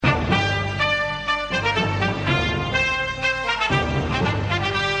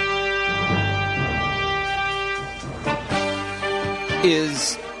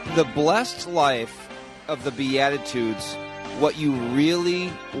Is the blessed life of the Beatitudes what you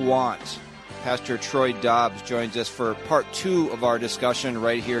really want? Pastor Troy Dobbs joins us for part 2 of our discussion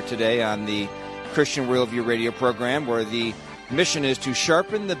right here today on the Christian Worldview radio program, where the mission is to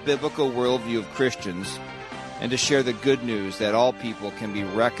sharpen the biblical worldview of Christians and to share the good news that all people can be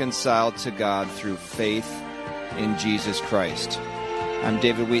reconciled to God through faith in Jesus Christ. I'm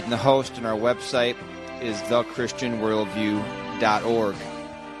David Wheaton, the host, and our website is thechristianworldview.org.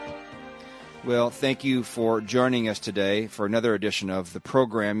 Well, thank you for joining us today for another edition of the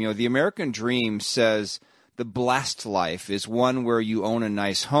program. You know, the American dream says the blessed life is one where you own a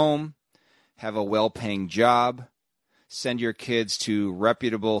nice home, have a well-paying job, send your kids to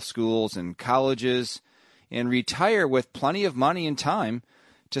reputable schools and colleges, and retire with plenty of money and time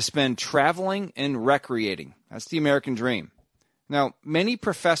to spend traveling and recreating. That's the American dream. Now, many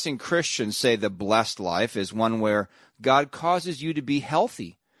professing Christians say the blessed life is one where God causes you to be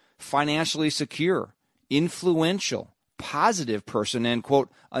healthy, financially secure, influential, positive person, and,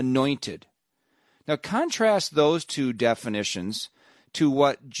 quote, anointed. Now, contrast those two definitions to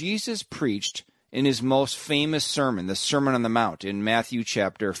what Jesus preached in his most famous sermon, the Sermon on the Mount, in Matthew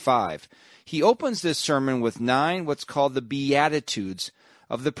chapter 5. He opens this sermon with 9 what's called the Beatitudes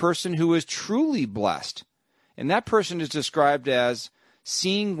of the person who is truly blessed. And that person is described as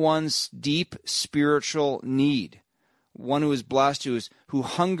seeing one's deep spiritual need. One who is blessed, who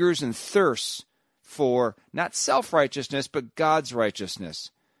hungers and thirsts for not self-righteousness, but God's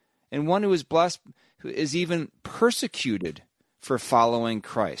righteousness. And one who is blessed, who is even persecuted for following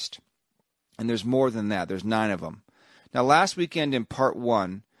Christ. And there's more than that. There's 9 of them. Now, last weekend in part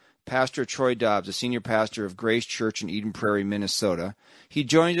 1, Pastor Troy Dobbs, a senior pastor of Grace Church in Eden Prairie, Minnesota, he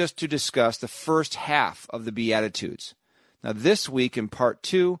joined us to discuss the first half of the Beatitudes. Now, this week in part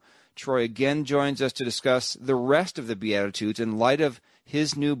 2, Troy again joins us to discuss the rest of the Beatitudes in light of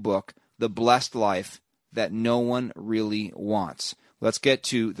his new book, The Blessed Life That No One Really Wants. Let's get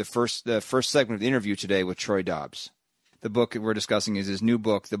to the first segment of the interview today with Troy Dobbs. The book that we're discussing is his new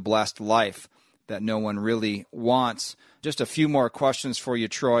book, The Blessed Life That No One Really Wants. Just a few more questions for you,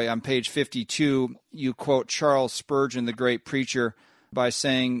 Troy. On page 52, you quote Charles Spurgeon, the great preacher, by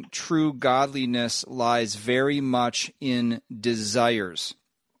saying, "True godliness lies very much in desires."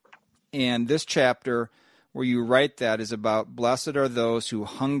 And this chapter where you write that is about blessed are those who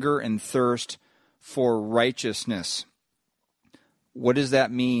hunger and thirst for righteousness. What does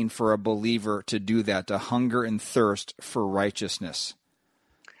that mean for a believer to do that, to hunger and thirst for righteousness?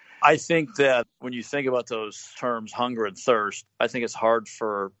 I think that when you think about those terms, hunger and thirst, I think it's hard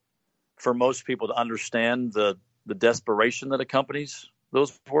for most people to understand the desperation that accompanies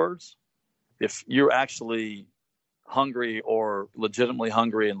those words. If you're actually hungry or legitimately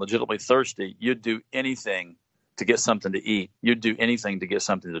hungry and legitimately thirsty, you'd do anything to get something to eat. You'd do anything to get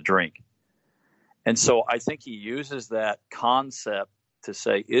something to drink. And so I think he uses that concept to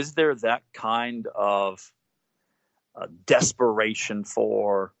say, is there that kind of desperation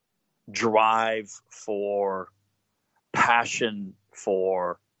for drive, for passion,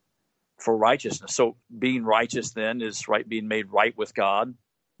 for righteousness? So being righteous then is being made right with God.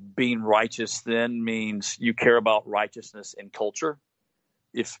 Being righteous then means you care about righteousness in culture.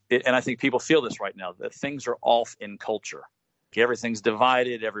 And I think people feel this right now, that things are off in culture. Everything's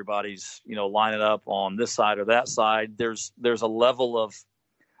divided. Everybody's, lining up on this side or that side. There's a level of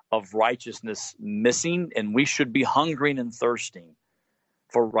righteousness missing, and we should be hungering and thirsting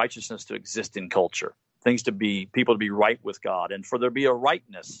for righteousness to exist in culture. People to be right with God, and for there to be a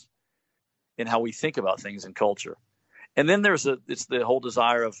rightness in how we think about things in culture. And then it's the whole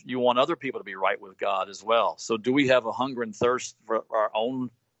desire of you want other people to be right with God as well. So do we have a hunger and thirst for our own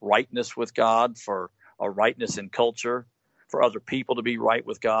rightness with God, for a rightness in culture, for other people to be right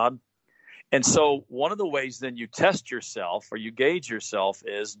with God? And so one of the ways then you test yourself or you gauge yourself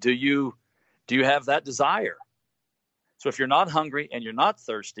is, do you have that desire? So if you're not hungry and you're not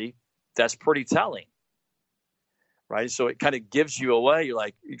thirsty, that's pretty telling, right? So it kind of gives you away,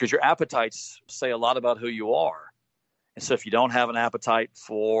 because your appetites say a lot about who you are. And so if you don't have an appetite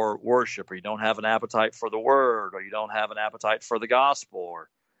for worship, or you don't have an appetite for the word, or you don't have an appetite for the gospel, or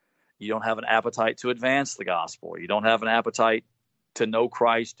you don't have an appetite to advance the gospel, or you don't have an appetite to know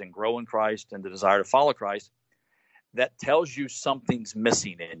Christ and grow in Christ and the desire to follow Christ, that tells you something's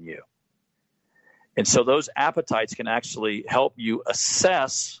missing in you. And so those appetites can actually help you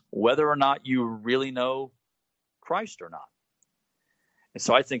assess whether or not you really know Christ or not. And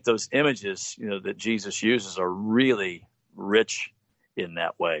so I think those images, that Jesus uses are really rich in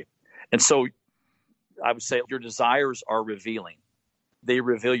that way. And so I would say your desires are revealing. They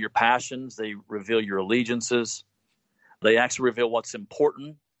reveal your passions. They reveal your allegiances. They actually reveal what's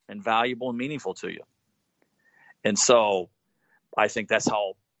important and valuable and meaningful to you. And so I think that's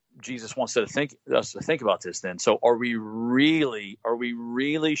how Jesus wants us to think about this then. So are we really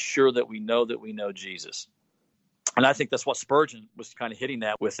sure that we know Jesus? And I think that's what Spurgeon was kind of hitting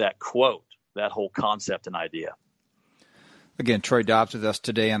at with that quote, that whole concept and idea. Again, Troy Dobbs with us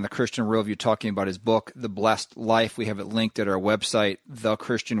today on the Christian Worldview, talking about his book, The Blessed Life. We have it linked at our website,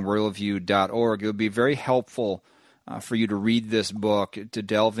 thechristianworldview.org. It would be very helpful for you to read this book, to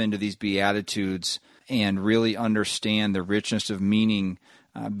delve into these Beatitudes and really understand the richness of meaning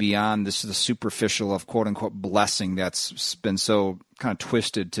beyond the superficial of quote-unquote blessing that's been so kind of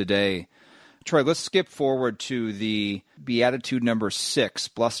twisted today. Troy, let's skip forward to the Beatitude number 6.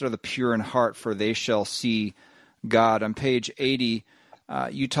 Blessed are the pure in heart, for they shall see God. On page 80,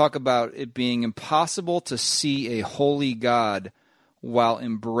 you talk about it being impossible to see a holy God while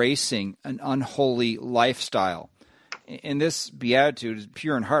embracing an unholy lifestyle. In this Beatitude,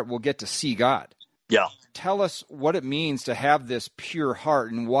 pure in heart, we'll get to see God. Yeah. Tell us what it means to have this pure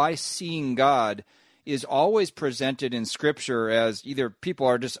heart and why seeing God is always presented in Scripture as either people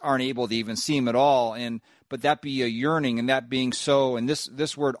aren't able to even see him at all, but that be a yearning, and that being so, and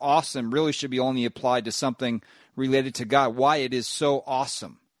this word awesome really should be only applied to something related to God, why it is so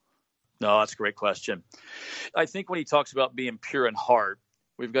awesome. No, that's a great question. I think when he talks about being pure in heart,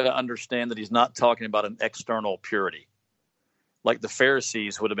 we've got to understand that he's not talking about an external purity. Like the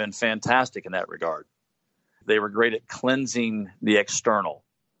Pharisees would have been fantastic in that regard. They were great at cleansing the external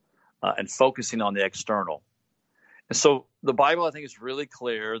and focusing on the external. And so the Bible, I think, is really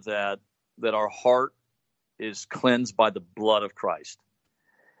clear that our heart is cleansed by the blood of Christ.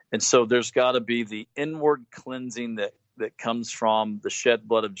 And so there's got to be the inward cleansing that comes from the shed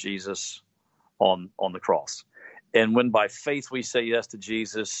blood of Jesus on the cross. And when by faith we say yes to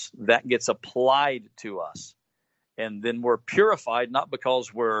Jesus, that gets applied to us. And then we're purified, not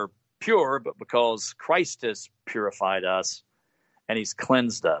because we're pure, but because Christ has purified us and he's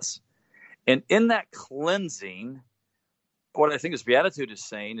cleansed us. And in that cleansing, what I think this Beatitude is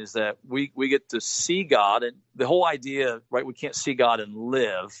saying is that we get to see God. And the whole idea, right, we can't see God and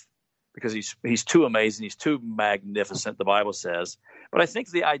live because he's too amazing, he's too magnificent, the Bible says. But I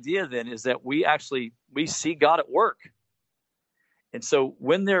think the idea then is that we see God at work. And so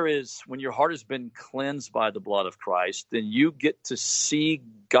when your heart has been cleansed by the blood of Christ, then you get to see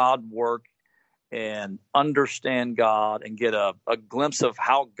God work and understand God and get a glimpse of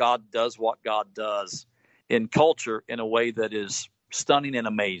how God does what God does in culture in a way that is stunning and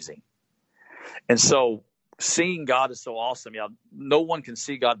amazing. And so seeing God is so awesome. Yeah, no one can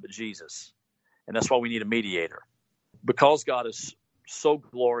see God but Jesus. And that's why we need a mediator. Because God is so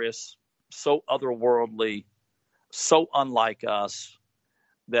glorious, so otherworldly, so unlike us,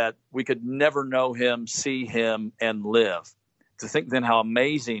 that we could never know him, see him, and live. To think then how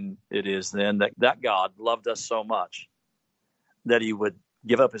amazing it is then that God loved us so much that he would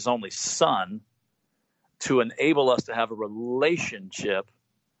give up his only son to enable us to have a relationship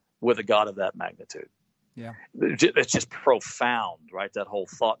with a God of that magnitude. Yeah, it's just profound, right? That whole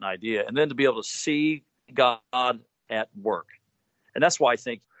thought and idea. And then to be able to see God at work. And that's why I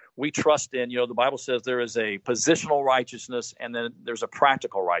think we trust in, the Bible says there is a positional righteousness and then there's a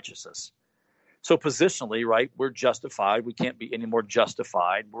practical righteousness. So positionally, right, we're justified. We can't be any more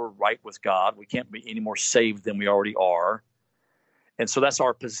justified. We're right with God. We can't be any more saved than we already are. And so that's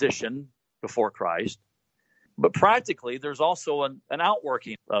our position before Christ. But practically, there's also an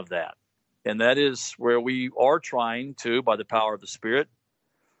outworking of that. And that is where we are trying to, by the power of the Spirit,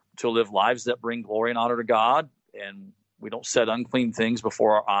 to live lives that bring glory and honor to God. And we don't set unclean things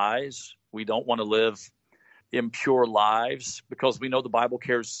before our eyes. We don't want to live impure lives because we know the Bible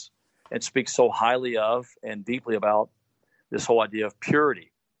cares and speaks so highly of and deeply about this whole idea of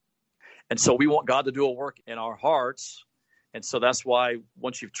purity. And so we want God to do a work in our hearts. And so that's why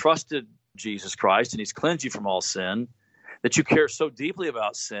once you've trusted Jesus Christ and he's cleansed you from all sin, that you care so deeply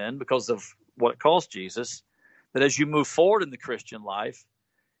about sin because of what it cost Jesus, that as you move forward in the Christian life,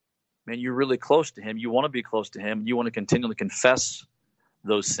 man, you're really close to him. You want to be close to him. You want to continually confess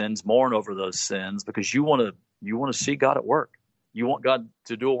those sins, mourn over those sins, because you want to see God at work. You want God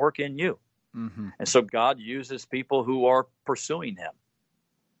to do a work in you. Mm-hmm. And so God uses people who are pursuing him.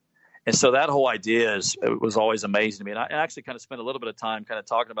 And so that whole idea was always amazing to me. And I actually kind of spent a little bit of time kind of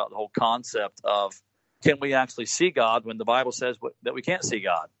talking about the whole concept of, can we actually see God when the Bible says that we can't see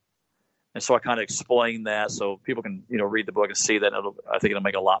God? And so I kind of explained that so people can, read the book and see that. I think it'll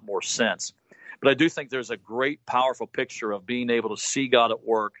make a lot more sense. But I do think there's a great, powerful picture of being able to see God at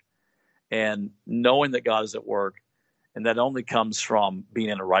work and knowing that God is at work. And that only comes from being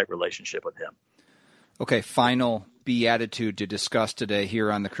in a right relationship with him. Okay, final beatitude to discuss today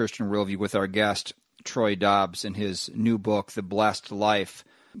here on the Christian Worldview with our guest, Troy Dobbs, in his new book, The Blessed Life.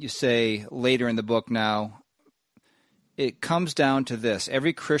 You say later in the book now, it comes down to this.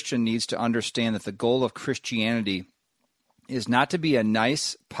 Every Christian needs to understand that the goal of Christianity is not to be a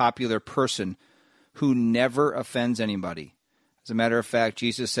nice, popular person who never offends anybody. As a matter of fact,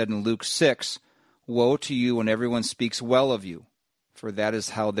 Jesus said in Luke 6, "Woe to you when everyone speaks well of you, for that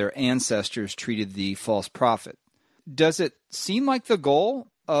is how their ancestors treated the false prophet." Does it seem like the goal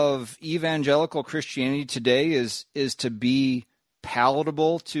of evangelical Christianity today is to be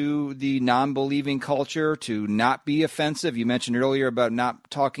palatable to the non-believing culture, to not be offensive? You mentioned earlier about not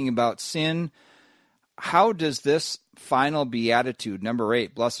talking about sin. How does this final beatitude, number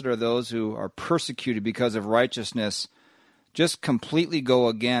 8, blessed are those who are persecuted because of righteousness, just completely go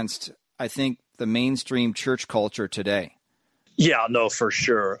against, I think, the mainstream church culture today? Yeah, no, for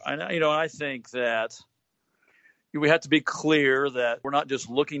sure. And, I think that we have to be clear that we're not just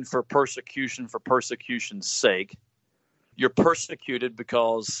looking for persecution's sake. You're persecuted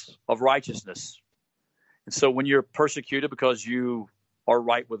because of righteousness. And so when you're persecuted because you are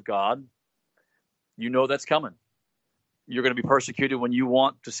right with God, you know that's coming. You're going to be persecuted when you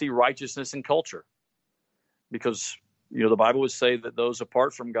want to see righteousness in culture. Because, the Bible would say that those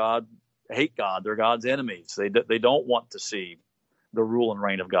apart from God hate God. They're God's enemies. They don't want to see the rule and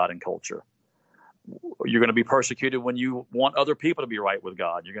reign of God in culture. You're going to be persecuted when you want other people to be right with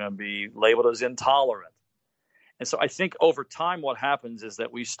God. You're going to be labeled as intolerant. And so I think over time what happens is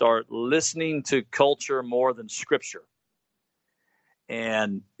that we start listening to culture more than Scripture.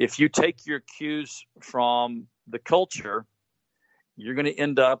 And if you take your cues from the culture, you're going to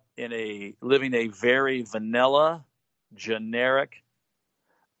end up living a very vanilla, generic,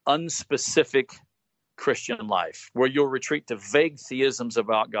 unspecific Christian life, where you'll retreat to vague theisms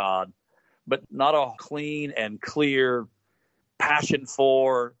about God, but not a clean and clear passion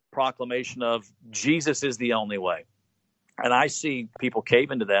for proclamation of Jesus is the only way. And I see people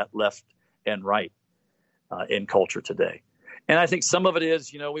cave into that left and right in culture today. And I think some of it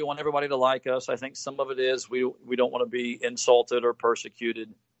is, we want everybody to like us. I think some of it is we don't want to be insulted or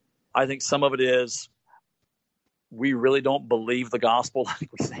persecuted. I think some of it is we really don't believe the gospel like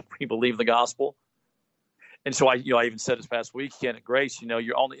we think we believe the gospel. And so I even said this past weekend at Grace,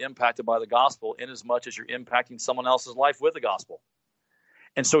 you're only impacted by the gospel in as much as you're impacting someone else's life with the gospel.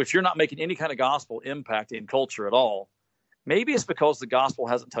 And so if you're not making any kind of gospel impact in culture at all, maybe it's because the gospel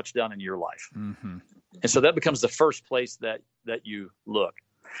hasn't touched down in your life. Mm-hmm. And so that becomes the first place that you look.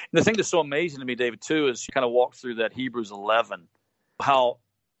 And the thing that's so amazing to me, David, too, is you kind of walk through that Hebrews 11, how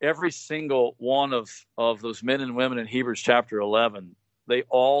every single one of those men and women in Hebrews chapter 11, they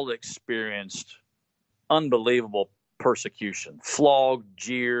all experienced unbelievable persecution, flogged,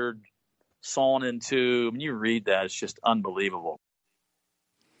 jeered, sawn in two. When you read that, it's just unbelievable.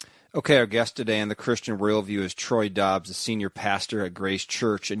 Okay, our guest today on the Christian Worldview is Troy Dobbs, the senior pastor at Grace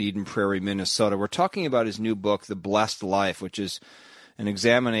Church in Eden Prairie, Minnesota. We're talking about his new book, The Blessed Life, which is an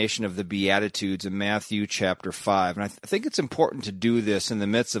examination of the Beatitudes in Matthew chapter 5. And I think it's important to do this in the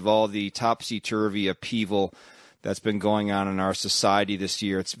midst of all the topsy-turvy upheaval that's been going on in our society this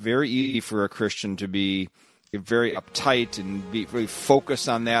year. It's very easy for a Christian to be very uptight and be really focused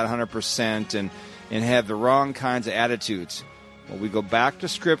on that 100% and have the wrong kinds of attitudes. Well, we go back to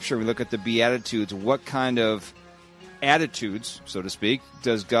Scripture, we look at the Beatitudes. What kind of attitudes, so to speak,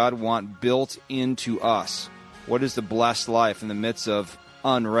 does God want built into us? What is the blessed life in the midst of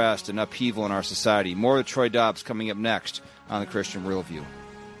unrest and upheaval in our society? More with Troy Dobbs coming up next on the Christian Worldview.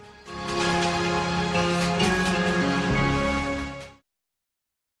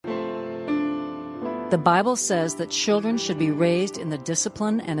 The Bible says that children should be raised in the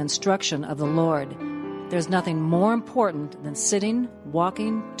discipline and instruction of the Lord. There's nothing more important than sitting,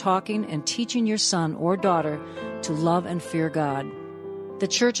 walking, talking, and teaching your son or daughter to love and fear God. The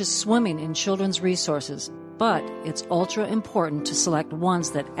church is swimming in children's resources, but it's ultra important to select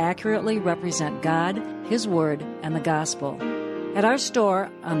ones that accurately represent God, His Word, and the Gospel. At our store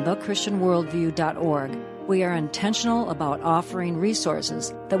on thechristianworldview.org, we are intentional about offering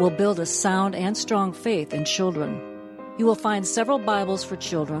resources that will build a sound and strong faith in children. You will find several Bibles for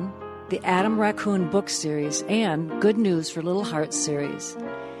children, the Adam Raccoon book series, and Good News for Little Hearts series.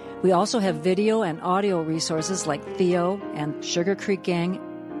 We also have video and audio resources like Theo and Sugar Creek Gang.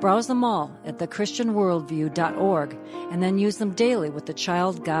 Browse them all at thechristianworldview.org and then use them daily with the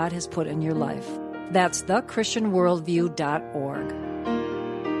child God has put in your life. That's thechristianworldview.org.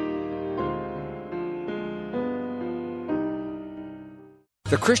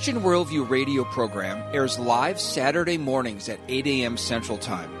 The Christian Worldview radio program airs live Saturday mornings at 8 a.m. Central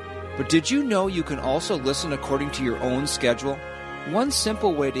Time. But did you know you can also listen according to your own schedule? One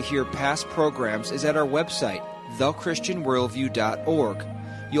simple way to hear past programs is at our website, thechristianworldview.org.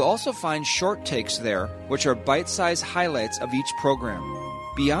 You'll also find short takes there, which are bite-sized highlights of each program.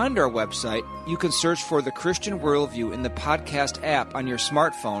 Beyond our website, you can search for The Christian Worldview in the podcast app on your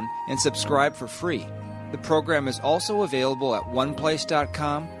smartphone and subscribe for free. The program is also available at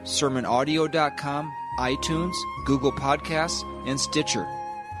oneplace.com, sermonaudio.com, iTunes, Google Podcasts, and Stitcher.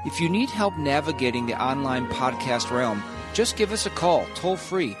 If you need help navigating the online podcast realm, just give us a call,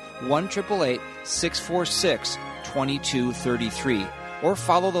 toll-free, 1-888-646-2233, or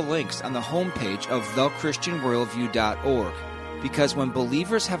follow the links on the homepage of thechristianworldview.org. Because when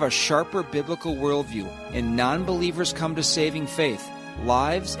believers have a sharper biblical worldview and non-believers come to saving faith,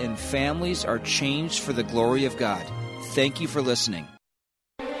 lives and families are changed for the glory of God. Thank you for listening.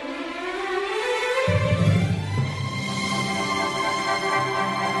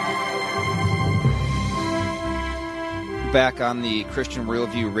 Back on the Christian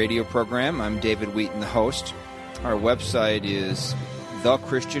Worldview radio program, I'm David Wheaton, the host. Our website is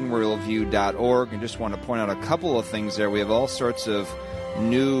thechristianworldview.org, and just want to point out a couple of things there. We have all sorts of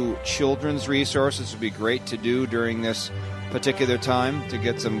new children's resources. It would be great to do during this particular time to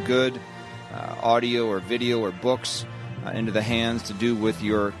get some good audio or video or books into the hands to do with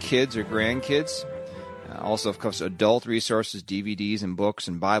your kids or grandkids. Also, of course, adult resources, DVDs and books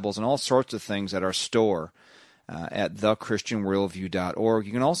and Bibles and all sorts of things at our store at thechristianworldview.org.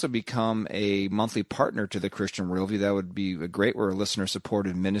 You can also become a monthly partner to the Christian Worldview. That would be great. We're a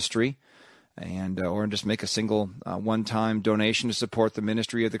listener-supported ministry. Or just make a single one-time donation to support the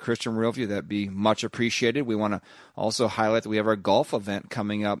ministry of the Christian Worldview. That'd be much appreciated. We want to also highlight that we have our golf event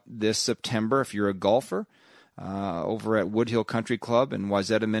coming up this September. If you're a golfer, over at Woodhill Country Club in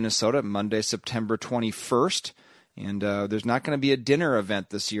Wayzata, Minnesota, Monday, September 21st. And there's not going to be a dinner event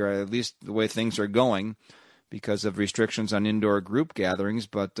this year, at least the way things are going, because of restrictions on indoor group gatherings.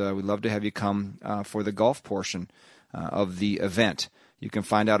 But we'd love to have you come for the golf portion of the event. You can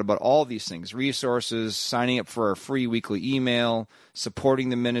find out about all these things, resources, signing up for our free weekly email, supporting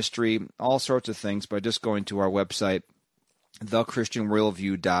the ministry, all sorts of things by just going to our website,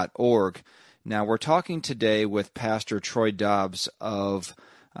 thechristianworldview.org. Now, we're talking today with Pastor Troy Dobbs of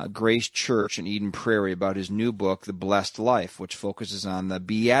Grace Church in Eden Prairie about his new book, The Blessed Life, which focuses on the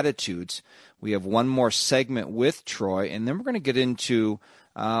Beatitudes. We have one more segment with Troy, and then we're going to get into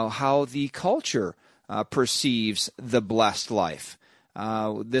how the culture perceives the blessed life.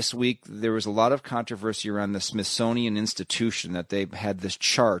 This week, there was a lot of controversy around the Smithsonian Institution, that they had this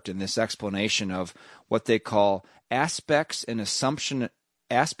chart and this explanation of what they call aspects and assumptions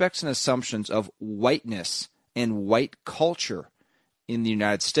of whiteness and white culture in the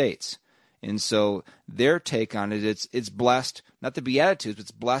United States. And so their take on it, it's blessed, not the Beatitudes, but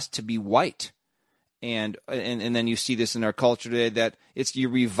it's blessed to be white. And then you see this in our culture today, that you're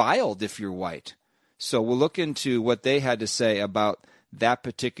reviled if you're white. So we'll look into what they had to say about that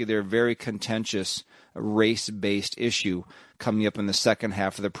particular very contentious race-based issue coming up in the second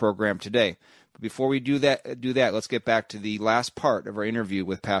half of the program today. But before we do that, let's get back to the last part of our interview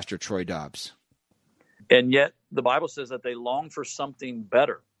with Pastor Troy Dobbs. And yet the Bible says that they long for something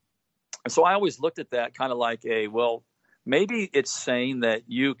better. And so I always looked at that kind of like maybe it's saying that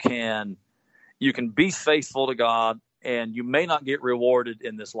you can be faithful to God and you may not get rewarded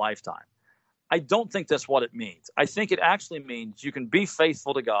in this lifetime. I don't think that's what it means. I think it actually means you can be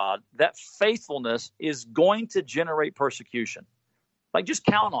faithful to God. That faithfulness is going to generate persecution. Like, just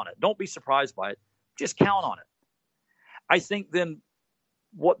count on it. Don't be surprised by it. Just count on it. I think then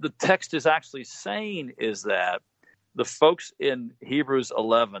what the text is actually saying is that the folks in Hebrews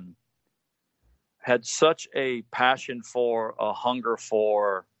 11 had such a passion for, a hunger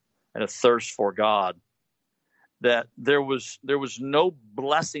for, and a thirst for God, that there was no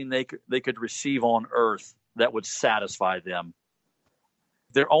blessing they could receive on earth that would satisfy them.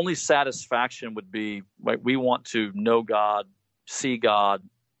 Their only satisfaction would be, we want to know God, see God,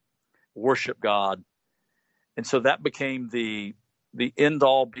 worship God. And so that became the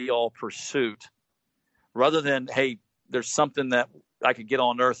end-all, be-all pursuit, rather than, hey, there's something that I could get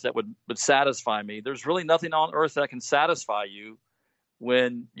on earth that would satisfy me. There's really nothing on earth that can satisfy you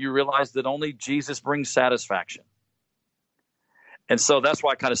when you realize that only Jesus brings satisfaction. And so that's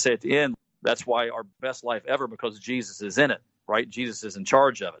why I kind of say at the end, that's why our best life ever, because Jesus is in it, right? Jesus is in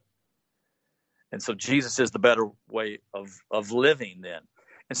charge of it. And so Jesus is the better way of living then.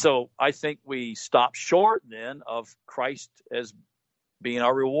 And so I think we stop short then of Christ as being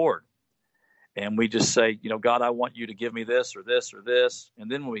our reward. And we just say, God, I want you to give me this or this or this. And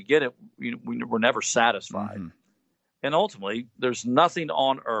then when we get it, we're never satisfied. Mm-hmm. And ultimately, there's nothing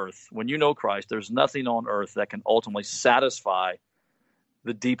on earth, when you know Christ, there's nothing on earth that can ultimately satisfy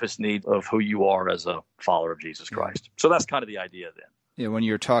the deepest need of who you are as a follower of Jesus Christ. So that's kind of the idea then. Yeah, when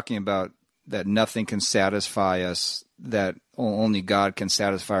you're talking about that nothing can satisfy us, that only God can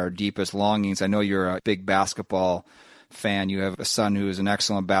satisfy our deepest longings. I know you're a big basketball fan. You have a son who is an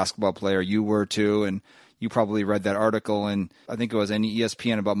excellent basketball player. You were too, and you probably read that article, and I think it was in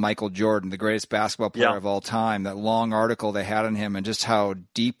ESPN about Michael Jordan, the greatest basketball player of all time, that long article they had on him and just how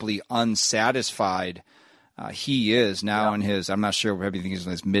deeply unsatisfied he is now in his, I'm not sure, maybe he's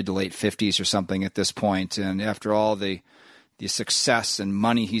in his mid to late 50s or something at this point. And after all the success and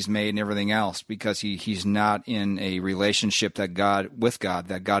money he's made and everything else, because he's not in a relationship that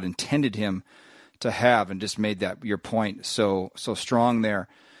God intended him to have, and just made that your point so strong there.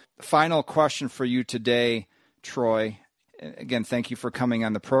 Final question for you today, Troy. Again, thank you for coming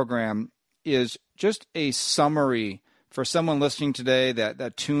on the program. Is just a summary for someone listening today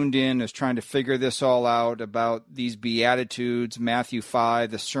that tuned in, is trying to figure this all out about these Beatitudes, Matthew 5,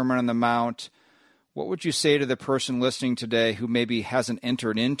 the Sermon on the Mount. What would you say to the person listening today who maybe hasn't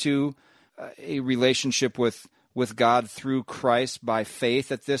entered into a relationship with God through Christ by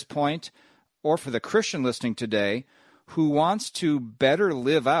faith at this point, or for the Christian listening today who wants to better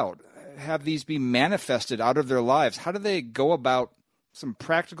live out, have these be manifested out of their lives? How do they go about, some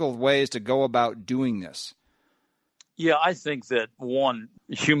practical ways to go about doing this? Yeah, I think that, one,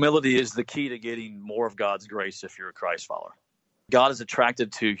 humility is the key to getting more of God's grace if you're a Christ follower. God is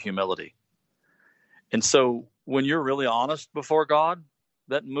attracted to humility. And so when you're really honest before God,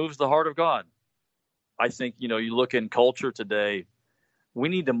 that moves the heart of God. I think, you look in culture today, we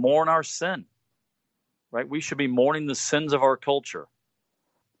need to mourn our sin, right? We should be mourning the sins of our culture.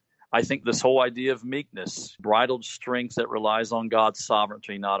 I think this whole idea of meekness, bridled strength that relies on God's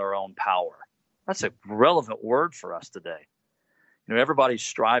sovereignty, not our own power. That's a relevant word for us today. Everybody's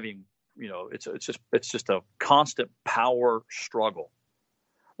striving, it's just a constant power struggle.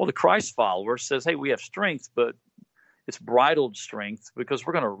 Well, the Christ follower says, hey, we have strength, but it's bridled strength because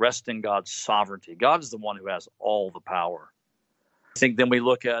we're going to rest in God's sovereignty. God is the one who has all the power. I think then we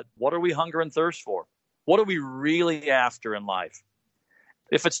look at, what are we hunger and thirst for? What are we really after in life?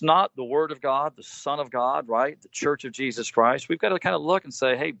 If it's not the Word of God, the Son of God, right, the Church of Jesus Christ, we've got to kind of look and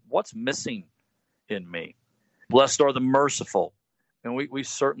say, hey, what's missing in me? Blessed are the merciful. And we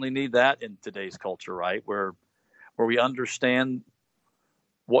certainly need that in today's culture, right, where we understand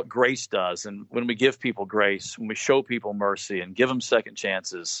what grace does. And when we give people grace, when we show people mercy and give them second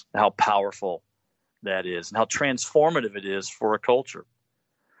chances, how powerful that is and how transformative it is for a culture.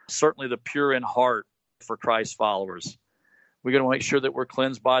 Certainly the pure in heart for Christ followers. We're going to make sure that we're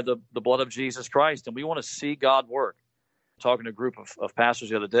cleansed by the blood of Jesus Christ, and we want to see God work. Talking to a group of pastors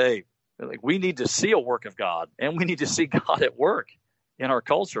the other day, like, we need to see a work of God, and we need to see God at work in our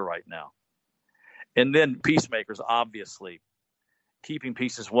culture right now. And then peacemakers, obviously. Keeping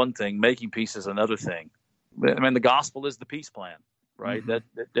peace is one thing, making peace is another thing. I mean, the gospel is the peace plan, right?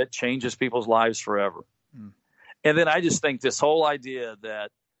 Mm-hmm. That changes people's lives forever. Mm. And then I just think this whole idea that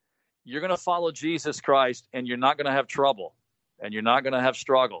you're going to follow Jesus Christ and you're not going to have trouble and you're not going to have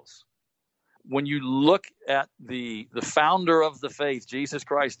struggles. When you look at the founder of the faith, Jesus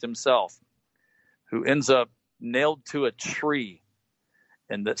Christ himself, who ends up nailed to a tree,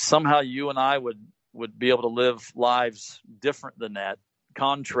 and that somehow you and I would be able to live lives different than that,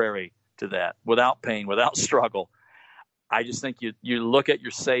 contrary to that, without pain, without struggle. I just think you look at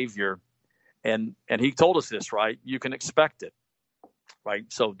your Savior, and he told us this, right? You can expect it, right?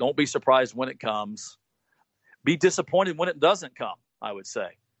 So don't be surprised when it comes. Be disappointed when it doesn't come, I would say,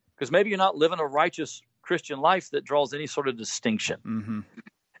 because maybe you're not living a righteous Christian life that draws any sort of distinction. Mm-hmm.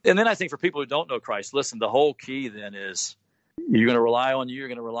 And then I think for people who don't know Christ, listen, the whole key then is you're going to rely on you, you're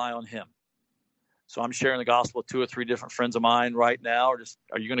going to rely on him. So I'm sharing the gospel with 2 or 3 different friends of mine right now. Or just,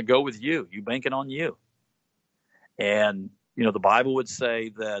 are you going to go with you? You banking on you? And, the Bible would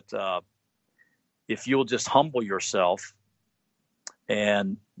say that if you'll just humble yourself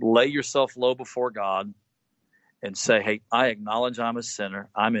and lay yourself low before God and say, hey, I acknowledge I'm a sinner.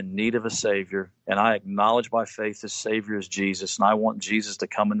 I'm in need of a Savior. And I acknowledge by faith this Savior is Jesus. And I want Jesus to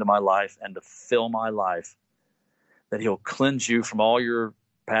come into my life and to fill my life, that he'll cleanse you from all your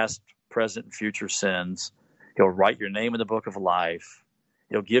past, present, and future sins. He'll write your name in the book of life.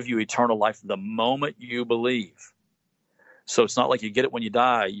 He'll give you eternal life the moment you believe. So it's not like you get it when you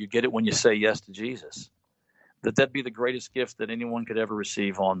die. You get it when you say yes to Jesus. That'd be the greatest gift that anyone could ever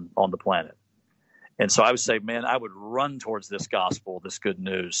receive on the planet. And so I would say, man, I would run towards this gospel, this good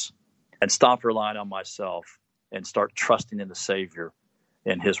news, and stop relying on myself and start trusting in the Savior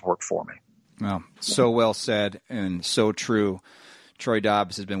and his work for me. Well, so well said and so true. Troy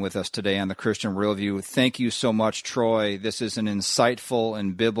Dobbs has been with us today on the Christian Worldview. Thank you so much, Troy. This is an insightful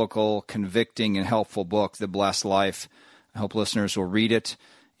and biblical, convicting, and helpful book, The Blessed Life. I hope listeners will read it.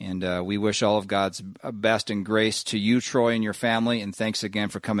 And we wish all of God's best and grace to you, Troy, and your family. And thanks again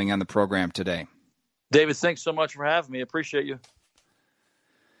for coming on the program today. David, thanks so much for having me. I appreciate you.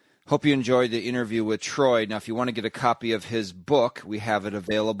 Hope you enjoyed the interview with Troy. Now, if you want to get a copy of his book, we have it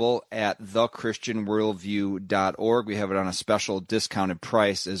available at thechristianworldview.org. We have it on a special discounted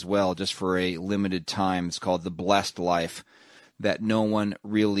price as well, just for a limited time. It's called The Blessed Life That No One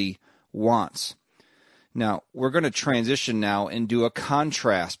Really Wants. Now, we're going to transition now and do a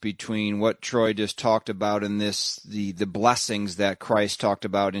contrast between what Troy just talked about and the blessings that Christ talked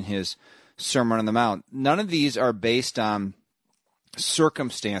about in his Sermon on the Mount. None of these are based on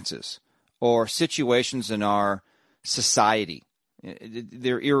circumstances or situations in our society.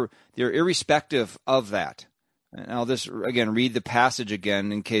 They're irrespective of that. And I'll just, again, read the passage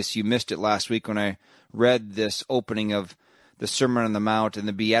again in case you missed it last week when I read this opening of the Sermon on the Mount and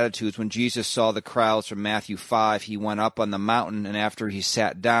the Beatitudes. When Jesus saw the crowds from Matthew 5, he went up on the mountain, and after he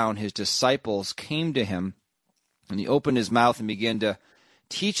sat down, his disciples came to him, and he opened his mouth and began to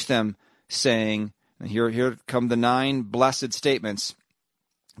teach them, saying, and here come the 9 blessed statements.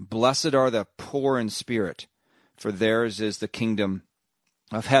 Blessed are the poor in spirit, for theirs is the kingdom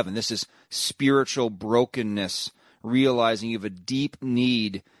of heaven. This is spiritual brokenness, realizing you have a deep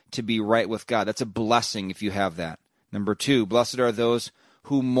need to be right with God. That's a blessing if you have that. Number 2, blessed are those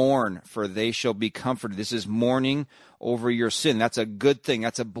who mourn, for they shall be comforted. This is mourning over your sin. That's a good thing.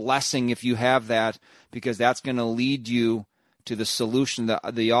 That's a blessing if you have that, because that's going to lead you to the solution,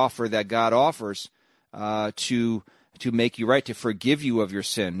 the offer that God offers to make you right, to forgive you of your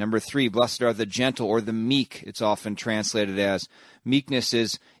sin. Number 3, blessed are the gentle or the meek, it's often translated as. Meekness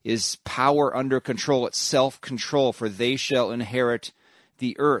is power under control. It's self-control, for they shall inherit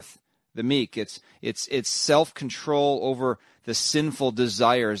the earth. The meek, it's self-control over the sinful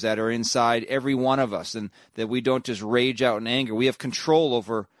desires that are inside every one of us, and that we don't just rage out in anger. We have control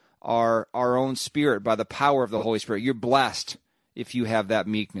over our own spirit by the power of the Holy Spirit. You're blessed if you have that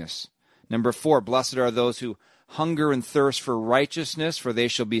meekness. Number 4, blessed are those who hunger and thirst for righteousness, for they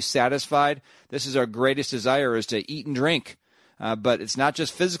shall be satisfied. This is our greatest desire, is to eat and drink. But it's not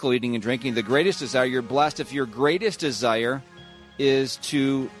just physical eating and drinking. The greatest desire, you're blessed if your greatest desire is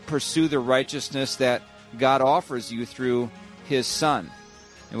to pursue the righteousness that God offers you through his Son.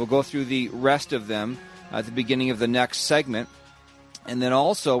 And we'll go through the rest of them at the beginning of the next segment. And then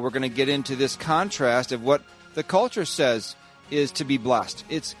also we're going to get into this contrast of what the culture says is to be blessed.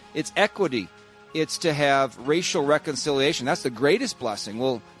 It's equity. It's to have racial reconciliation. That's the greatest blessing.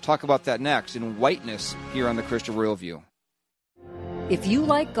 We'll talk about that next in Whiteness here on the Christian Worldview. If you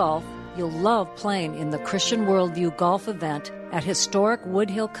like golf, you'll love playing in the Christian Worldview golf event at historic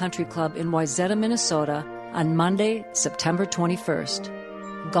Woodhill Country Club in Wayzata, Minnesota on Monday, September 21st.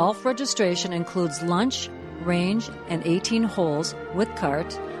 Golf registration includes lunch, range, and 18 holes with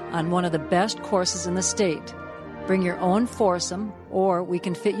cart on one of the best courses in the state. Bring your own foursome, or we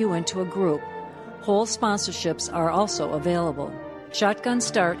can fit you into a group. Hole sponsorships are also available. Shotgun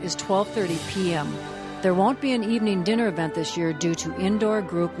start is 12:30 p.m. There won't be an evening dinner event this year due to indoor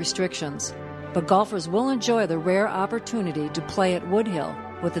group restrictions, but golfers will enjoy the rare opportunity to play at Woodhill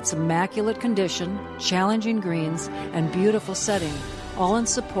with its immaculate condition, challenging greens, and beautiful setting, all in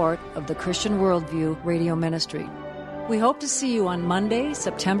support of the Christian Worldview radio ministry. We hope to see you on Monday,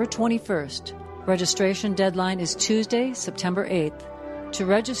 September 21st. Registration deadline is Tuesday, September 8th. To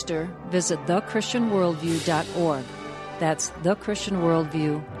register, visit thechristianworldview.org. That's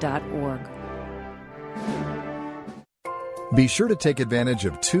thechristianworldview.org. Be sure to take advantage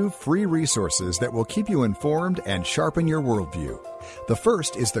of 2 free resources that will keep you informed and sharpen your worldview. The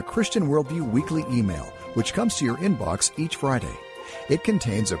first is the Christian Worldview Weekly Email, which comes to your inbox each Friday. It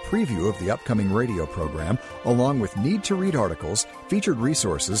contains a preview of the upcoming radio program, along with need-to-read articles, featured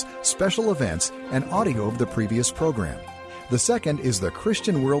resources, special events, and audio of the previous program. The second is the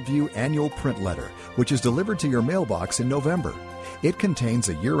Christian Worldview Annual Print Letter, which is delivered to your mailbox in November. It contains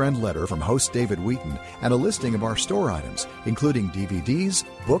a year-end letter from host David Wheaton and a listing of our store items, including DVDs,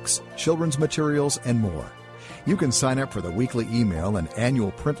 books, children's materials, and more. You can sign up for the weekly email and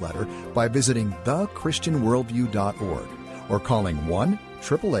annual print letter by visiting thechristianworldview.org or calling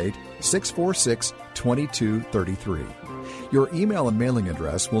 1-888-646-2233. Your email and mailing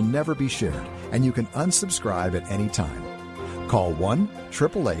address will never be shared, and you can unsubscribe at any time. Call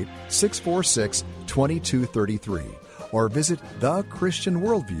 1-888-646-2233 or visit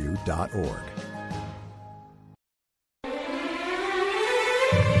thechristianworldview.org.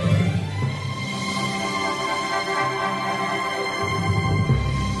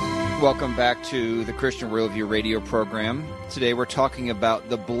 Welcome back to the Christian Worldview radio program. Today we're talking about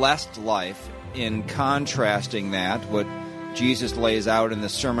the blessed life, in contrasting that, what Jesus lays out in the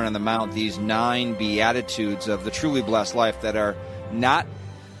Sermon on the Mount, these 9 Beatitudes of the truly blessed life that are not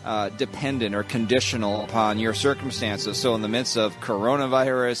dependent or conditional upon your circumstances. So in the midst of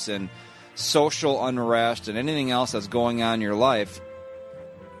coronavirus and social unrest and anything else that's going on in your life,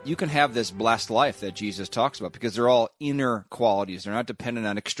 you can have this blessed life that Jesus talks about because they're all inner qualities. They're not dependent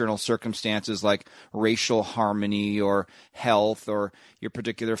on external circumstances like racial harmony or health or your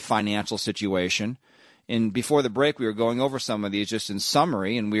particular financial situation. And before the break, we were going over some of these just in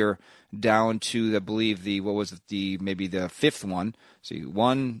summary, and we were down to, I believe, maybe the fifth one. So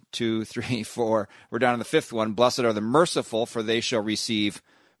 1, 2, 3, 4. We're down to the fifth one. Blessed are the merciful, for they shall receive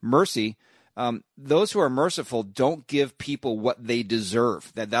mercy. Those who are merciful don't give people what they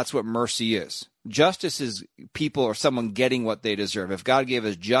deserve. That's what mercy is. Justice is people or someone getting what they deserve. If God gave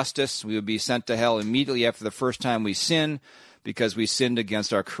us justice, we would be sent to hell immediately after the first time we sin because we sinned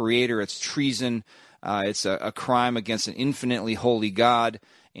against our Creator. It's treason. It's a crime against an infinitely holy God.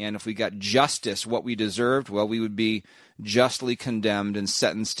 And if we got justice, what we deserved, well, we would be justly condemned and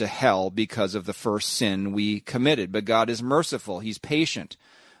sentenced to hell because of the first sin we committed. But God is merciful. He's patient.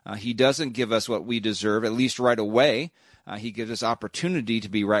 He doesn't give us what we deserve, at least right away. He gives us opportunity to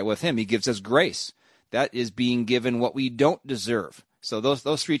be right with him. He gives us grace. That is being given what we don't deserve. So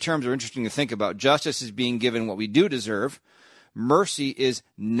those 3 terms are interesting to think about. Justice is being given what we do deserve. Mercy is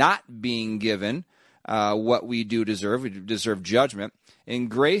not being given what we do deserve. We deserve judgment. And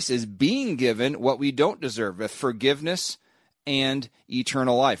grace is being given what we don't deserve, forgiveness and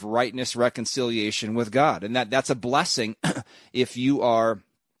eternal life, rightness, reconciliation with God. And that's a blessing if you are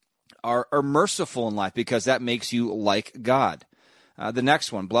merciful in life, because that makes you like God. The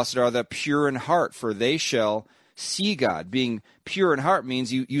next one, blessed are the pure in heart, for they shall see God. Being pure in heart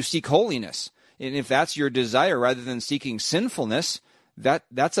means you seek holiness. And if that's your desire rather than seeking sinfulness,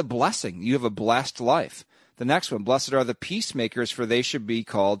 that's a blessing. You have a blessed life. The next one, blessed are the peacemakers, for they should be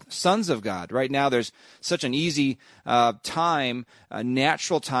called sons of God. Right now, there's such an easy time, a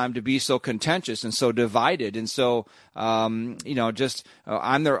natural time to be so contentious and so divided. And so, I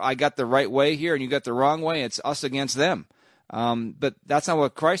got the right way here and you got the wrong way. It's us against them. But that's not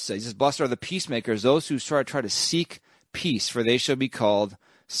what Christ says. He says, blessed are the peacemakers, those who try to seek peace, for they shall be called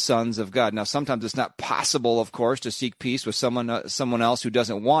sons of God. Now, sometimes it's not possible, of course, to seek peace with someone else who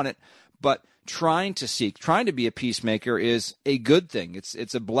doesn't want it, but trying to be a peacemaker is a good thing.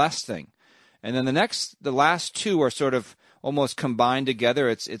 It's a blessed thing. And then the last 2 are sort of almost combined together.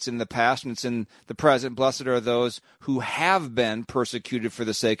 It's in the past and it's in the present. Blessed are those who have been persecuted for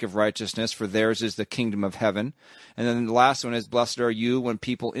the sake of righteousness, for theirs is the kingdom of heaven. And then the last one is, blessed are you when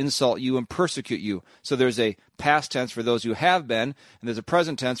people insult you and persecute you. So there's a past tense for those who have been, and there's a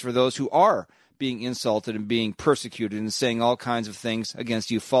present tense for those who are being insulted and being persecuted and saying all kinds of things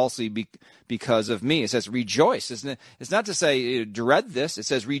against you falsely because of me. It says rejoice, isn't it? It's not to say dread this. It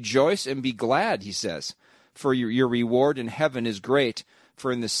says rejoice and be glad, he says, for your reward in heaven is great,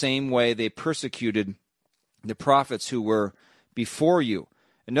 for in the same way they persecuted the prophets who were before you.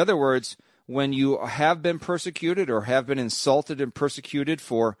 In other words, when you have been persecuted or have been insulted and persecuted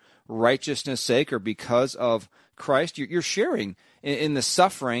for righteousness' sake or because of Christ, you're sharing in the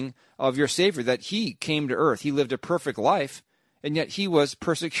suffering of your Savior, that he came to earth. He lived a perfect life, and yet he was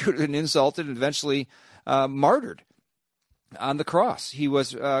persecuted and insulted and eventually martyred on the cross. He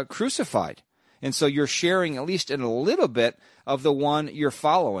was crucified. And so you're sharing at least in a little bit of the one you're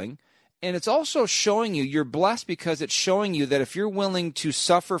following. And it's also showing you're blessed because it's showing you that if you're willing to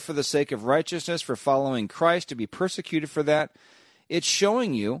suffer for the sake of righteousness, for following Christ, to be persecuted for that, it's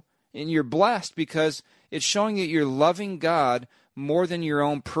showing you, and you're blessed because it's showing that you're loving God more than your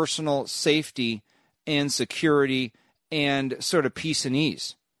own personal safety and security and sort of peace and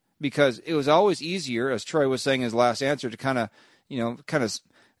ease. Because it was always easier, as Troy was saying in his last answer, to kind of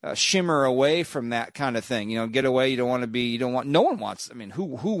shimmer away from that kind of thing. Get away. No one wants, who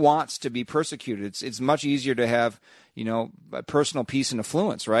wants to be persecuted? It's much easier to have, personal peace and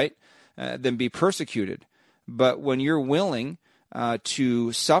affluence, right? Than be persecuted. But when you're willing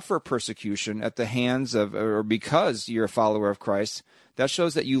to suffer persecution at the hands of, or because you're a follower of Christ, that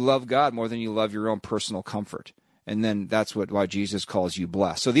shows that you love God more than you love your own personal comfort. And then that's why Jesus calls you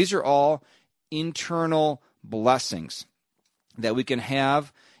blessed. So these are all internal blessings that we can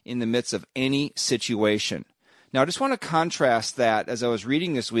have in the midst of any situation. Now, I just want to contrast that. As I was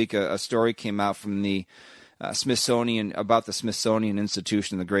reading this week, a story came out from the Smithsonian, about the Smithsonian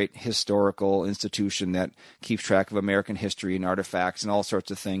Institution, the great historical institution that keeps track of American history and artifacts and all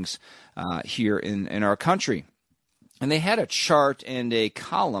sorts of things here in our country. And they had a chart and a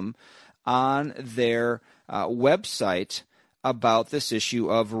column on their website about this issue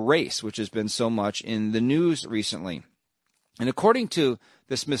of race, which has been so much in the news recently. And according to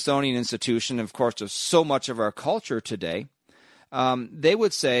the Smithsonian Institution, of course, of so much of our culture today, they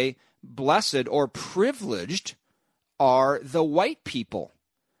would say blessed or privileged are the white people,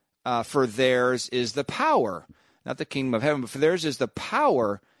 for theirs is the power, not the kingdom of heaven, but for theirs is the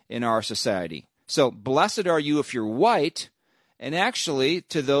power in our society. So blessed are you if you're white, and actually,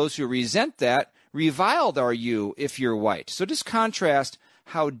 to those who resent that, reviled are you if you're white. So just contrast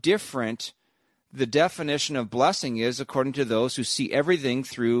how different the definition of blessing is according to those who see everything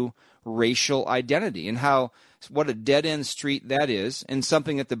through racial identity, and what a dead-end street that is, and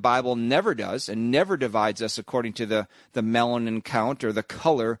something that the Bible never does and never divides us according to the melanin count or the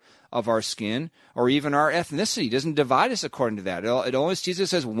color of our skin or even our ethnicity. It doesn't divide us according to that. It only sees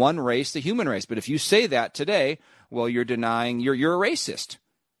us as one race, the human race. But if you say that today, well, you're denying, you're a racist.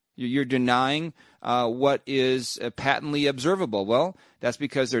 You're denying what is patently observable. Well, that's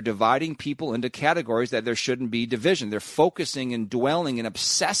because they're dividing people into categories that there shouldn't be division. They're focusing and dwelling and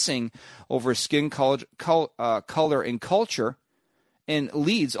obsessing over skin color and culture, and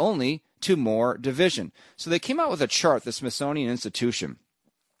leads only to more division. So they came out with a chart, the Smithsonian Institution.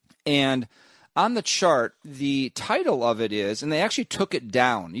 And on the chart, the title of it is, and they actually took it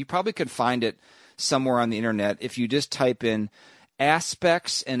down. You probably could find it somewhere on the internet if you just type in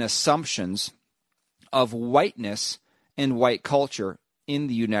aspects and assumptions of whiteness and white culture in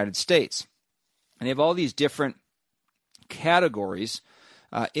the United States. And they have all these different categories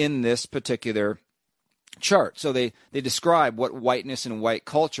in this particular chart. So they describe what whiteness and white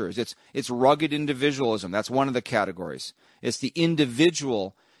culture is. It's rugged individualism. That's one of the categories. It's the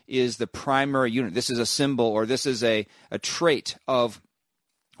individual is the primary unit. This is a symbol, or this is a trait of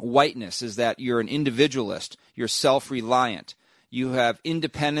whiteness, is that you're an individualist. You're self-reliant. You have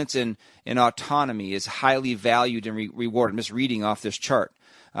independence and autonomy is highly valued and rewarded. I'm just reading off this chart.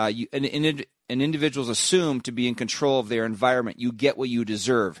 An individual is assumed to be in control of their environment. You get what you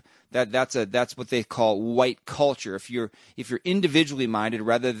deserve. That's what they call white culture. If you're individually minded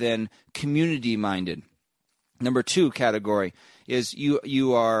rather than community minded. Number 2 category is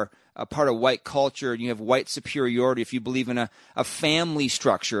you are a part of white culture, and you have white superiority if you believe in a family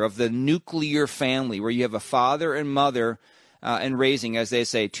structure of the nuclear family where you have a father and mother and raising, as they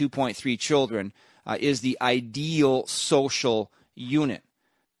say, 2.3 children, is the ideal social unit.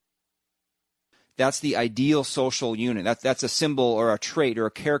 That's the ideal social unit. That's a symbol or a trait or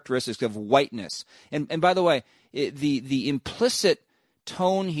a characteristic of whiteness. And by the way, the implicit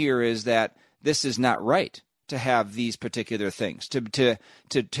tone here is that this is not right to have these particular things. To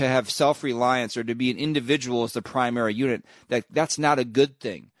have self-reliance or to be an individual as the primary unit, that's not a good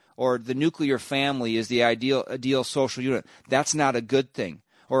thing. Or the nuclear family is the ideal social unit. That's not a good thing.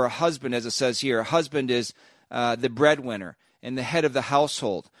 Or a husband, as it says here, a husband is the breadwinner and the head of the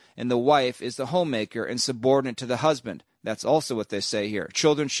household, and the wife is the homemaker and subordinate to the husband. That's also what they say here.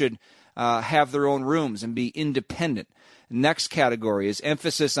 Children should have their own rooms and be independent. Next category is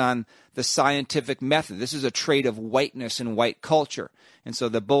emphasis on the scientific method. This is a trait of whiteness and white culture. And so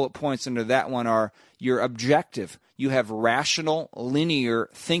the bullet points under that one are you're objective. You have rational, linear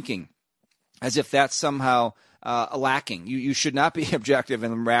thinking, as if that's somehow lacking. You should not be objective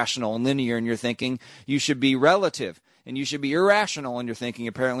and rational and linear in your thinking. You should be relative, and you should be irrational in your thinking.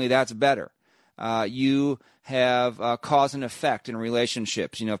 Apparently that's better. You have cause and effect in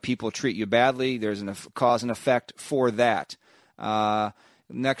relationships. If people treat you badly, there's a cause and effect for that.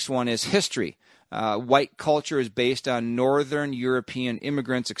 Next one is history. White culture is based on Northern European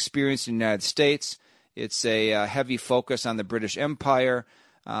immigrants' experience in the United States. It's a heavy focus on the British Empire,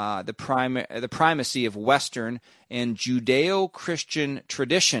 the primacy of Western and Judeo-Christian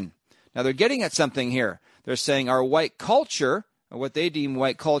tradition. Now they're getting at something here. They're saying our white culture, or what they deem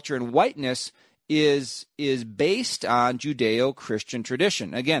white culture and whiteness, is based on Judeo-Christian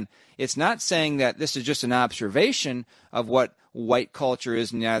tradition. Again, it's not saying that this is just an observation of what white culture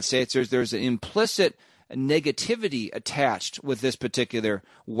is in the United States. There's an implicit negativity attached with this particular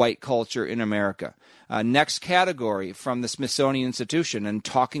white culture in America. Next category from the Smithsonian Institution, and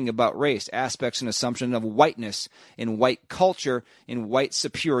talking about race, aspects and assumptions of whiteness in white culture, in white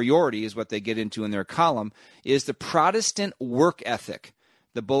superiority is what they get into in their column, is the Protestant work ethic.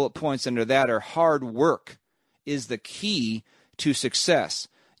 The bullet points under that are hard work is the key to success.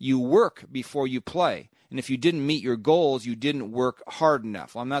 You work before you play. And if you didn't meet your goals, you didn't work hard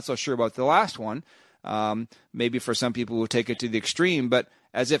enough. Well, I'm not so sure about the last one. Maybe for some people who take it to the extreme, but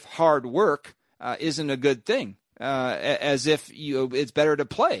as if hard work isn't a good thing. as if it's better to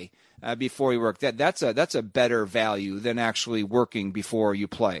play before you work. That's a better value than actually working before you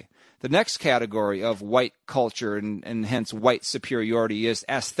play. The next category of white culture and hence white superiority is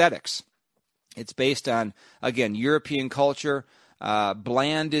aesthetics. It's based on, again, European culture.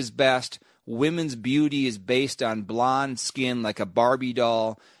 Bland is best. Women's beauty is based on blonde skin like a Barbie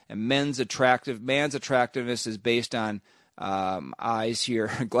doll. And man's attractiveness is based on eyes here,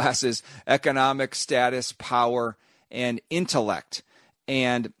 glasses, economic status, power, and intellect.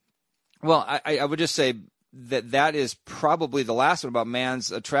 And, well, I would just say that is probably the last one about man's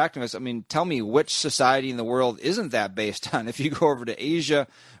attractiveness. I mean, tell me which society in the world isn't that based on? If you go over to Asia,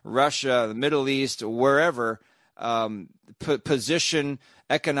 Russia, the Middle East, wherever, position,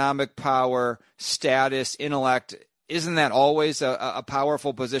 economic power, status, intellect, isn't that always a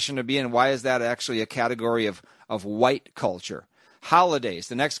powerful position to be in? Why is that actually a category of white culture? Holidays,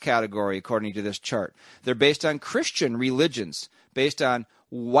 the next category, according to this chart, they're based on Christian religions, based on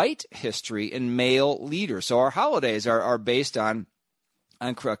white history and male leaders. So our holidays are based on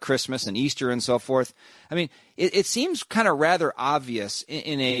Christmas and Easter and so forth. I mean, it seems kind of rather obvious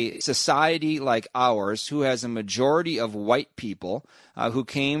in a society like ours, who has a majority of white people who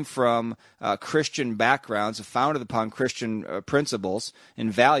came from Christian backgrounds, founded upon Christian principles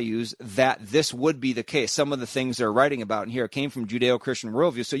and values, that this would be the case. Some of the things they're writing about in here came from Judeo-Christian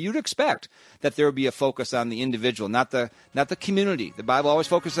worldview. So you'd expect that there would be a focus on the individual, not the community. The Bible always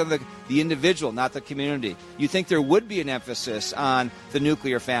focuses on the individual, not the community. You think there would be an emphasis on the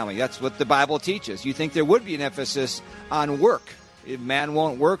nuclear family. That's what the Bible teaches. You think there would be an emphasis on work. If man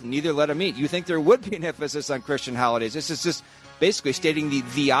won't work, neither let him eat. You think there would be an emphasis on Christian holidays. This is just basically stating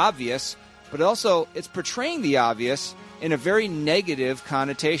the obvious, but also it's portraying the obvious in a very negative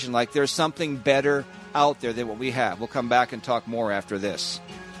connotation, like there's something better out there than what we have. We'll come back and talk more after this.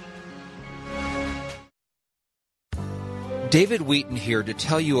 David Wheaton here to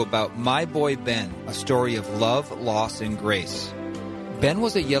tell you about My Boy Ben, a story of love, loss, and grace. Ben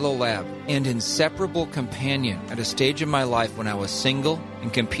was a yellow lab and inseparable companion at a stage in my life when I was single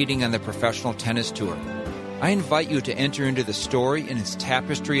and competing on the professional tennis tour. I invite you to enter into the story and its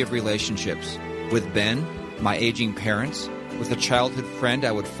tapestry of relationships with Ben, my aging parents, with a childhood friend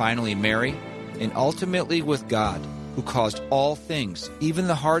I would finally marry, and ultimately with God, who caused all things, even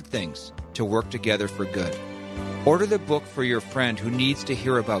the hard things, to work together for good. Order the book for your friend who needs to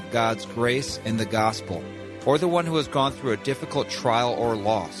hear about God's grace and the gospel, or the one who has gone through a difficult trial or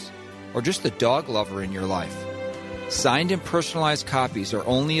loss, or just the dog lover in your life. Signed and personalized copies are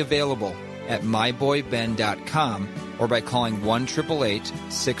only available at myboyben.com or by calling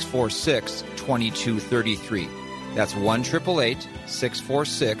 1-888-646-2233. That's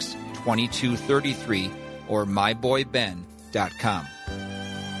 1-888-646-2233 or myboyben.com.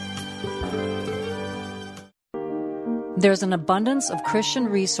 There's an abundance of Christian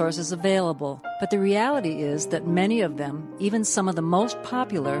resources available, but the reality is that many of them, even some of the most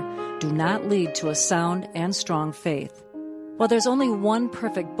popular, do not lead to a sound and strong faith. While there's only one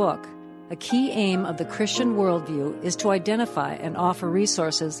perfect book, a key aim of the Christian worldview is to identify and offer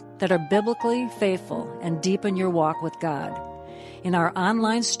resources that are biblically faithful and deepen your walk with God. In our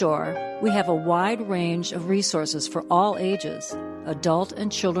online store, we have a wide range of resources for all ages: adult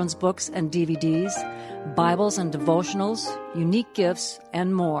and children's books and DVDs, Bibles and devotionals, unique gifts,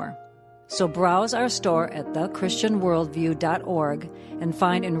 and more. So browse our store at thechristianworldview.org and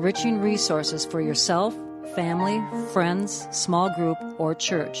find enriching resources for yourself, family, friends, small group, or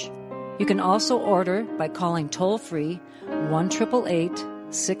church. You can also order by calling toll-free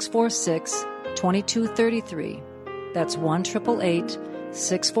 1-888-646-2233. That's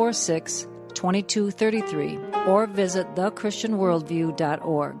 1-888-646-2233, or visit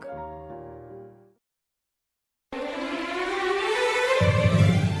thechristianworldview.org.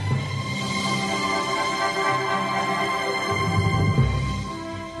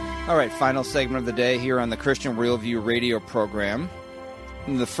 All right, final segment of the day here on the Christian Worldview radio program.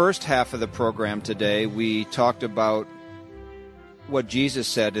 In the first half of the program today, we talked about what Jesus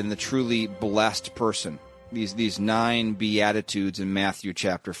said in the truly blessed person. These 9 Beatitudes in Matthew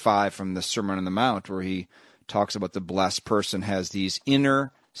chapter 5 from the Sermon on the Mount, where he talks about the blessed person has these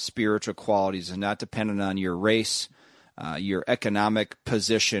inner spiritual qualities and not dependent on your race, your economic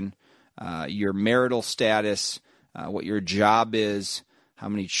position, your marital status, what your job is, how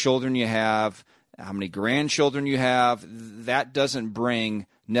many children you have, how many grandchildren you have. That doesn't bring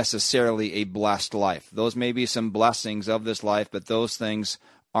necessarily a blessed life. Those may be some blessings of this life, but those things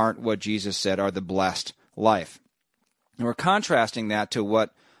aren't what Jesus said are the blessed life. And we're contrasting that to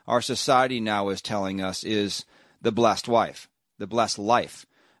what our society now is telling us is the blessed wife, the blessed life.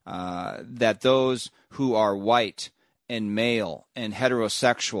 that those who are white and male and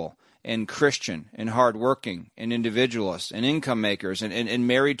heterosexual and Christian and hardworking and individualists and income makers and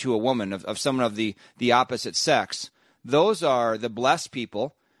married to a woman of someone of the opposite sex, those are the blessed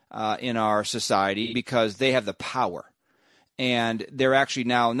people in our society because they have the power. And they're actually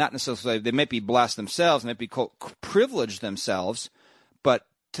now not necessarily, they might be blessed themselves, might be quote, privileged themselves, but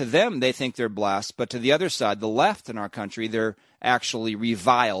to them they think they're blessed. But to the other side, the left in our country, they're actually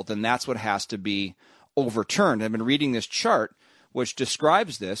reviled, and that's what has to be overturned. I've been reading this chart which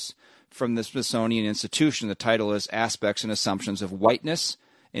describes this from the Smithsonian Institution. The title is Aspects and Assumptions of Whiteness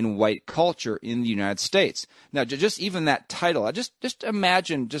in White Culture in the United States. Now, just even that title, just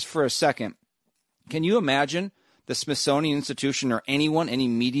imagine just for a second, can you imagine the Smithsonian Institution or anyone, any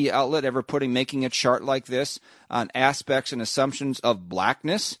media outlet ever making a chart like this on aspects and assumptions of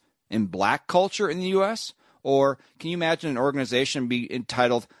blackness and black culture in the U.S.? Or can you imagine an organization be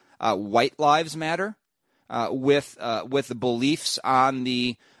entitled White Lives Matter with the beliefs on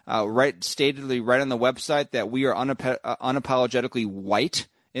the statedly right on the website that we are unapologetically white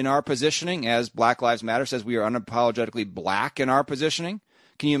in our positioning, as Black Lives Matter says we are unapologetically black in our positioning?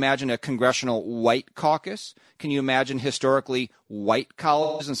 Can you imagine a congressional white caucus? Can you imagine historically white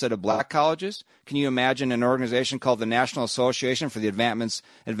colleges instead of black colleges? Can you imagine an organization called the National Association for the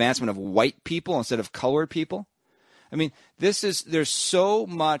Advancement of White People instead of colored people? I mean, there's so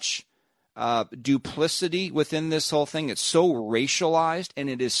much duplicity within this whole thing. It's so racialized, and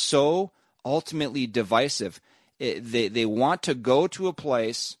it is so ultimately divisive. They want to go to a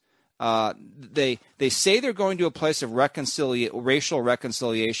place. They say they're going to a place of racial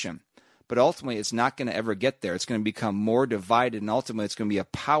reconciliation, but ultimately it's not going to ever get there. It's going to become more divided, and ultimately it's going to be a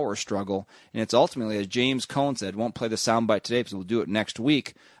power struggle. And it's ultimately, as James Cone said, won't play the soundbite today because we'll do it next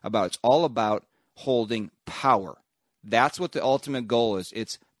week, it's all about holding power. That's what the ultimate goal is.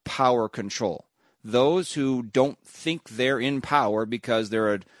 It's power control. Those who don't think they're in power because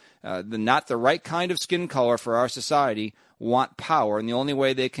they're not the right kind of skin color for our society want power, and the only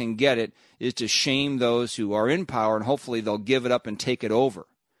way they can get it is to shame those who are in power, and hopefully they'll give it up and take it over.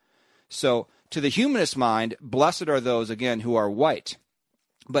 So to the humanist mind, blessed are those, again, who are white.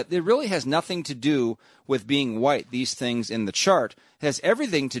 But it really has nothing to do with being white, these things in the chart. It has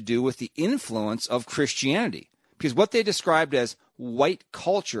everything to do with the influence of Christianity. Because what they described as white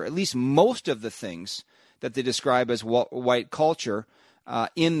culture, at least most of the things that they describe as white culture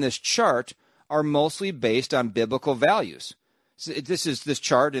in this chart, are mostly based on biblical values. So this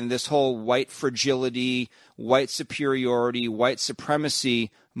chart and this whole white fragility, white superiority, white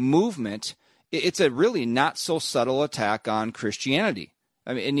supremacy movement, it's a really not so subtle attack on Christianity.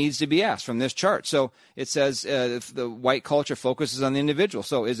 I mean, it needs to be asked from this chart. So it says the white culture focuses on the individual.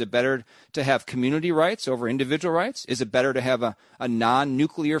 So is it better to have community rights over individual rights? Is it better to have a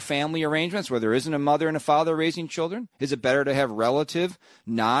non-nuclear family arrangements where there isn't a mother and a father raising children? Is it better to have relative,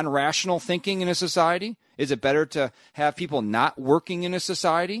 non-rational thinking in a society? Is it better to have people not working in a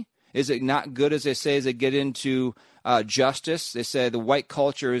society? Is it not good, as they say, as they get into justice? They say the white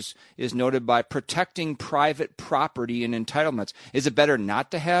culture is noted by protecting private property and entitlements. Is it better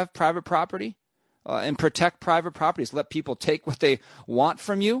not to have private property and protect private properties? Let people take what they want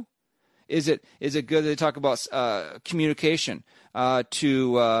from you? Is it good? They talk about communication let's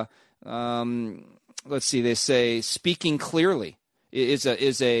see. They say speaking clearly is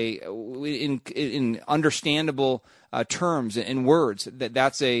in understandable terms and words.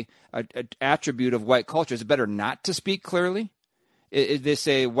 That's a attribute of white culture. Is it better not to speak clearly? They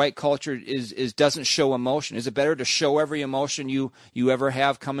say white culture doesn't show emotion. Is it better to show every emotion you ever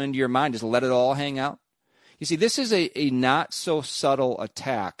have come into your mind? Just let it all hang out? You see, this is a not so subtle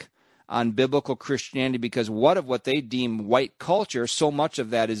attack on biblical Christianity, because what they deem white culture, so much of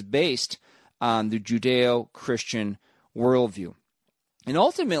that is based on the Judeo-Christian worldview. And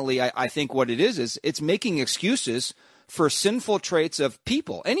ultimately, I think what it is it's making excuses for sinful traits of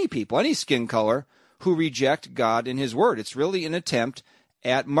people, any skin color, who reject God and His Word. It's really an attempt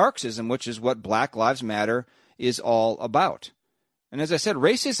at Marxism, which is what Black Lives Matter is all about. And as I said,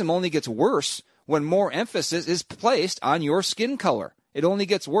 racism only gets worse when more emphasis is placed on your skin color. It only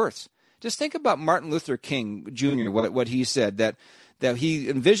gets worse. Just think about Martin Luther King Jr., what he said, that he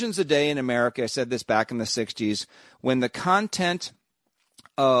envisions a day in America, I said this back in the 60s, when the content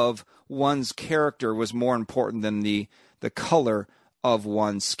of one's character was more important than the color of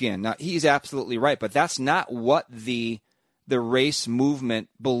one's skin. Now, he's absolutely right, but that's not what the race movement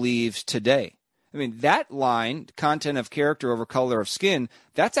believes today. I mean, that line, content of character over color of skin,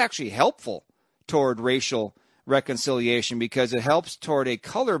 that's actually helpful toward racial reconciliation, because it helps toward a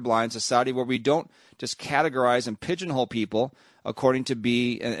colorblind society where we don't just categorize and pigeonhole people according to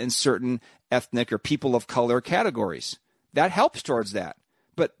be in certain ethnic or people of color categories. That helps towards that.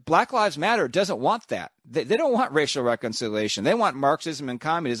 But Black Lives Matter doesn't want that. They don't want racial reconciliation. They want Marxism and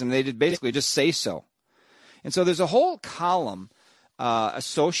communism. They basically just say so. And so there's a whole column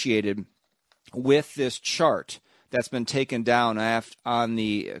associated with this chart that's been taken down on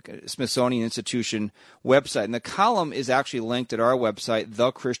the Smithsonian Institution website. And the column is actually linked at our website,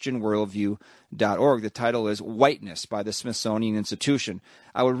 thechristianworldview.org. The title is Whiteness by the Smithsonian Institution.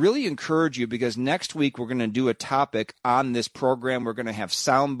 I would really encourage you, because next week we're going to do a topic on this program. We're going to have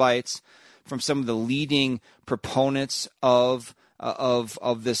sound bites from some of the leading proponents of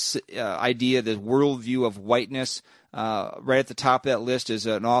this idea, this worldview of whiteness. Right at the top of that list is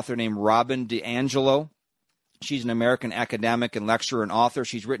an author named Robin DiAngelo. She's an American academic and lecturer and author.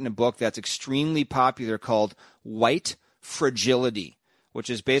 She's written a book that's extremely popular called White Fragility, which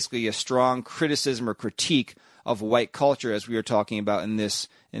is basically a strong criticism or critique of white culture, as we were talking about in this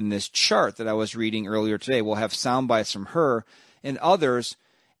chart that I was reading earlier today. We'll have sound bites from her and others.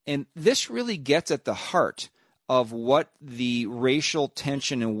 And this really gets at the heart of what the racial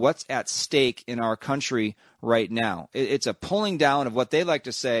tension and what's at stake in our country right now. It's a pulling down of what they like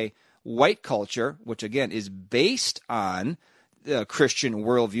to say white culture, which again is based on the Christian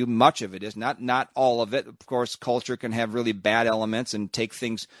worldview. Much of it is, not all of it. Of course, culture can have really bad elements and take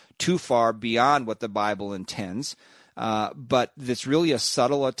things too far beyond what the Bible intends. But it's really a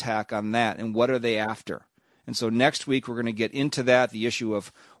subtle attack on that. And what are they after? And so next week we're going to get into that, the issue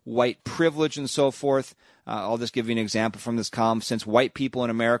of white privilege and so forth. I'll just give you an example from this column. Since white people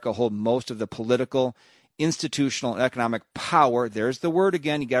in America hold most of the political, institutional, and economic power, there's the word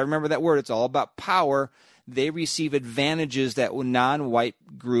again. You got to remember that word. It's all about power. They receive advantages that non-white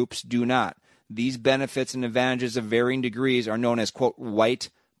groups do not. These benefits and advantages of varying degrees are known as, quote, white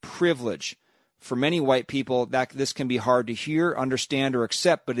privilege. For many white people, this can be hard to hear, understand, or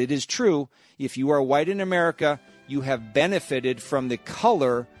accept, but it is true. If you are white in America, you have benefited from the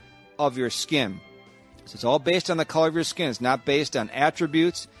color of your skin. So it's all based on the color of your skin. It's not based on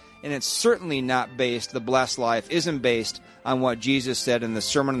attributes, and it's certainly not based, the blessed life isn't based on what Jesus said in the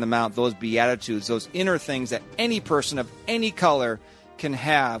Sermon on the Mount, those Beatitudes, those inner things that any person of any color can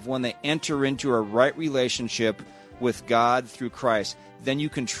have when they enter into a right relationship with God through Christ. Then you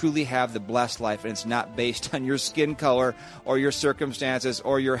can truly have the blessed life, and it's not based on your skin color or your circumstances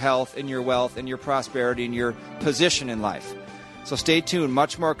or your health and your wealth and your prosperity and your position in life. So stay tuned.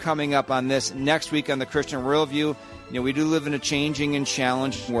 Much more coming up on this next week on the Christian Worldview. You know, we do live in a changing and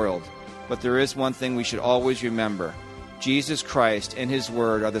challenging world, but there is one thing we should always remember. Jesus Christ and His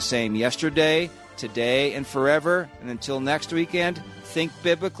Word are the same yesterday, today, and forever. And until next weekend, think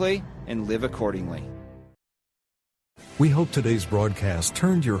biblically and live accordingly. We hope today's broadcast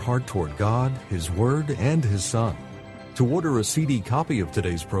turned your heart toward God, His Word, and His Son. To order a CD copy of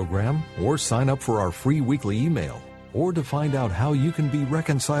today's program, or sign up for our free weekly email, or to find out how you can be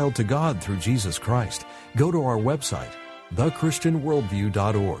reconciled to God through Jesus Christ, go to our website,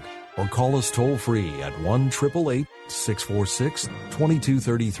 thechristianworldview.org, or call us toll-free at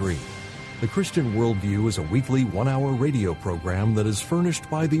 1-888-646-2233. The Christian Worldview is a weekly 1-hour radio program that is furnished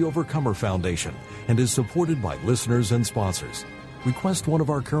by the Overcomer Foundation and is supported by listeners and sponsors. Request one of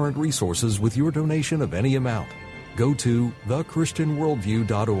our current resources with your donation of any amount. Go to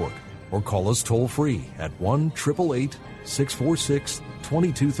thechristianworldview.org or call us toll-free at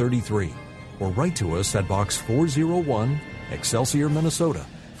 1-888-646-2233. Or write to us at Box 401, Excelsior, Minnesota,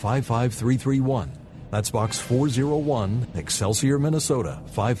 55331. That's Box 401, Excelsior, Minnesota,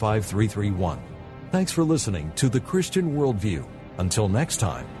 55331. Thanks for listening to The Christian Worldview. Until next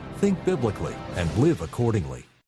time, think biblically and live accordingly.